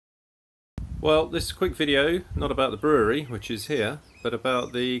Well, this is a quick video, not about the brewery, which is here, but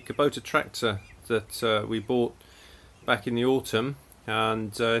about the Kubota tractor that we bought back in the autumn.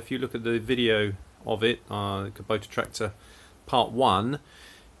 And if you look at the video of it, Kubota tractor part 1,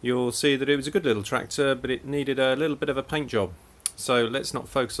 you'll see that it was a good little tractor, but it needed a little bit of a paint job. So let's not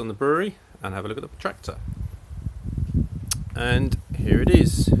focus on the brewery and have a look at the tractor. And here it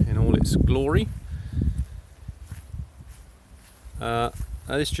is in all its glory.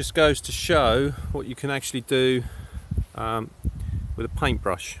 This just goes to show what you can actually do with a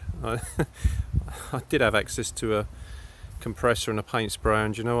paintbrush. I did have access to a compressor and a paint sprayer,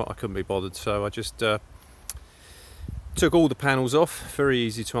 and you know what, I couldn't be bothered, so I just took all the panels off. Very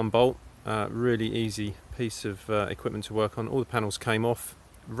easy to unbolt, really easy piece of equipment to work on. All the panels came off,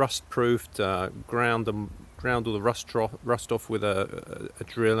 rust proofed, ground all the rust off with a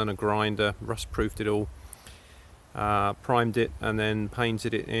drill and a grinder, rust proofed it all. Primed it and then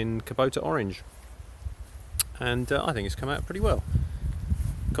painted it in Kubota orange, and I think it's come out pretty well.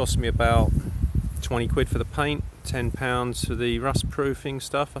 Cost me about 20 quid for the paint, £10 for the rust proofing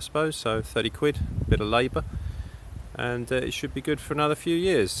stuff, I suppose, so 30 quid, a bit of labour, and it should be good for another few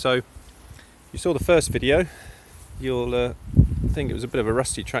years. So you saw the first video, you'll think it was a bit of a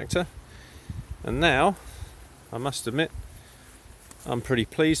rusty tractor, and now I must admit I'm pretty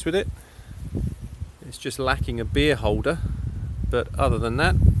pleased with it. It's just lacking a beer holder, but other than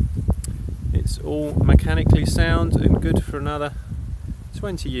that, it's all mechanically sound and good for another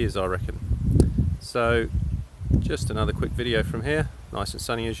 20 years, I reckon. So, just another quick video from here, nice and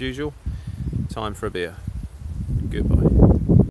sunny as usual. Time for a beer. Goodbye.